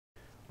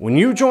When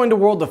you join the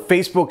world of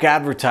Facebook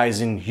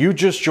advertising, you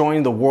just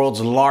joined the world's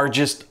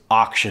largest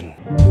auction.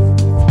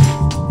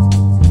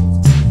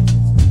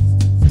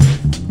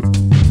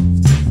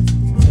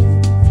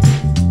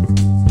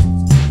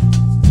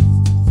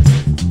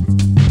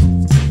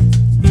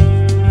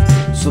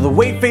 So the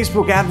way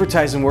Facebook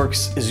advertising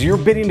works is you're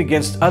bidding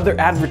against other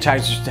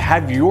advertisers to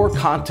have your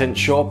content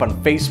show up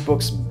on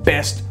Facebook's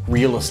best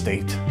real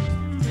estate.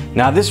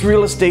 Now this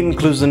real estate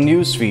includes the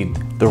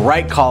newsfeed, the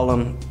right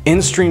column,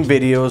 in-stream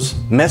videos,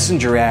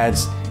 messenger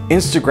ads,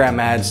 Instagram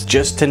ads,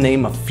 just to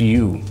name a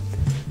few.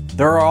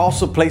 There are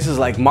also places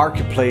like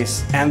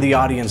Marketplace and the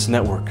Audience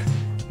Network.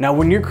 Now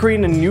when you're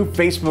creating a new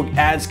Facebook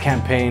ads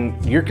campaign,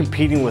 you're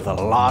competing with a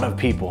lot of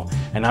people.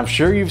 And I'm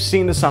sure you've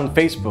seen this on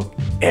Facebook.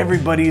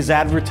 Everybody's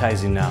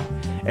advertising now.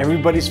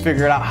 Everybody's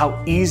figured out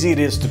how easy it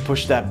is to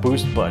push that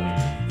boost button.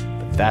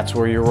 But that's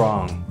where you're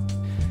wrong.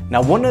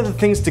 Now, one of the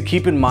things to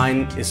keep in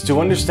mind is to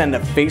understand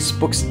that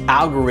Facebook's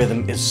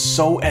algorithm is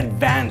so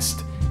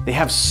advanced. They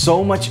have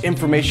so much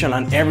information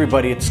on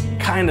everybody, it's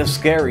kind of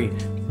scary,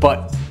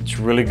 but it's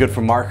really good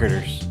for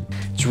marketers.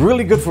 It's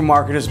really good for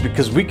marketers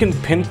because we can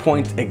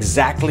pinpoint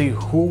exactly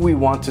who we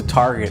want to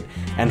target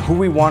and who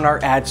we want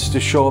our ads to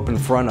show up in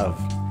front of.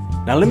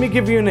 Now, let me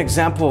give you an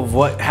example of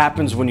what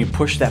happens when you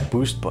push that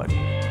boost button.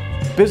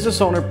 The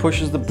business owner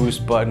pushes the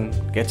boost button,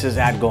 gets his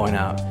ad going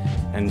out,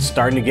 and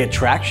starting to get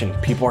traction.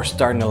 People are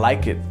starting to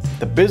like it.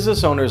 The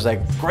business owner is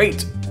like,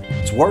 great,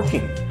 it's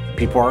working.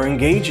 People are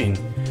engaging.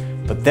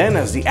 But then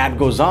as the ad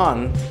goes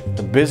on,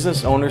 the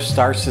business owner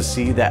starts to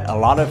see that a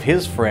lot of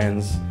his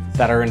friends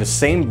that are in the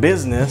same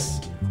business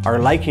are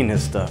liking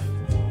his stuff.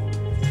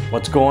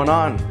 What's going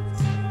on?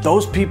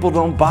 Those people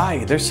don't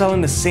buy. They're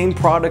selling the same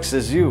products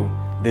as you.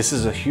 This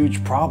is a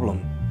huge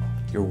problem.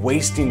 You're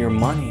wasting your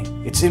money.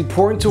 It's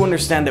important to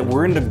understand that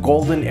we're in the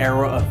golden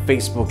era of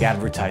Facebook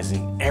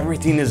advertising.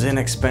 Everything is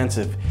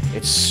inexpensive.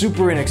 It's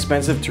super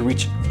inexpensive to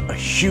reach a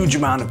huge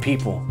amount of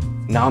people.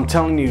 Now I'm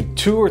telling you,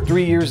 2 or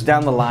 3 years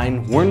down the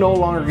line, we're no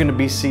longer gonna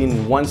be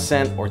seeing 1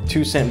 cent or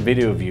 2 cent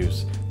video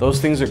views. Those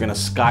things are gonna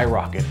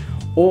skyrocket.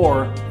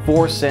 Or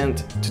 4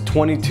 cent to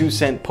 22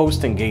 cent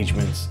post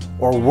engagements.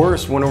 Or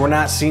worse, when we're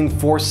not seeing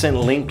 4 cent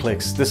link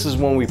clicks, this is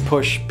when we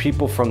push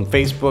people from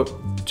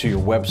Facebook to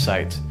your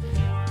website.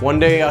 One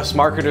day us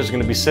marketers are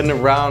going to be sitting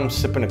around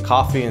sipping a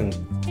coffee and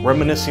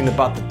reminiscing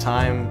about the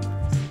time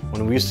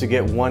when we used to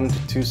get 1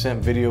 to 2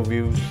 cent video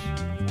views,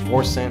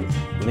 4 cent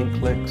link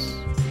clicks.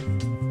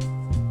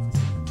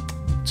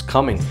 It's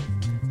coming.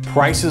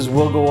 Prices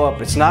will go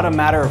up. It's not a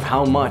matter of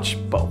how much,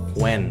 but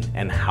when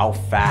and how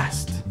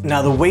fast.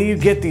 Now the way you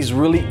get these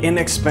really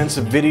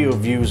inexpensive video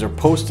views or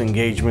post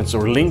engagements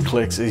or link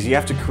clicks is you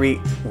have to create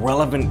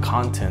relevant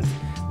content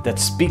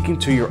that's speaking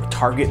to your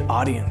target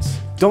audience.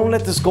 Don't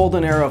let this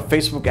golden era of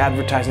Facebook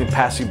advertising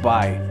pass you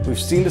by. We've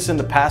seen this in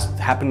the past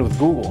happen with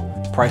Google.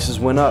 Prices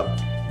went up.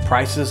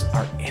 Prices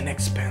are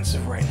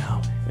inexpensive right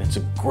now. And it's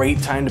a great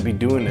time to be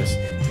doing this.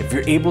 If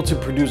you're able to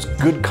produce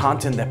good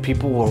content that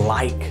people will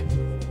like,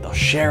 they'll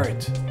share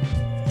it,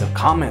 they'll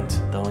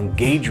comment, they'll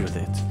engage with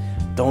it.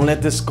 Don't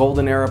let this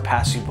golden era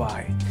pass you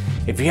by.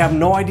 If you have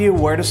no idea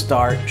where to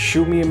start,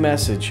 shoot me a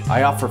message.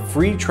 I offer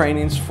free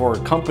trainings for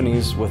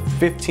companies with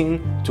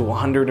 15 to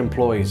 100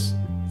 employees.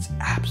 It's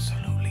absolutely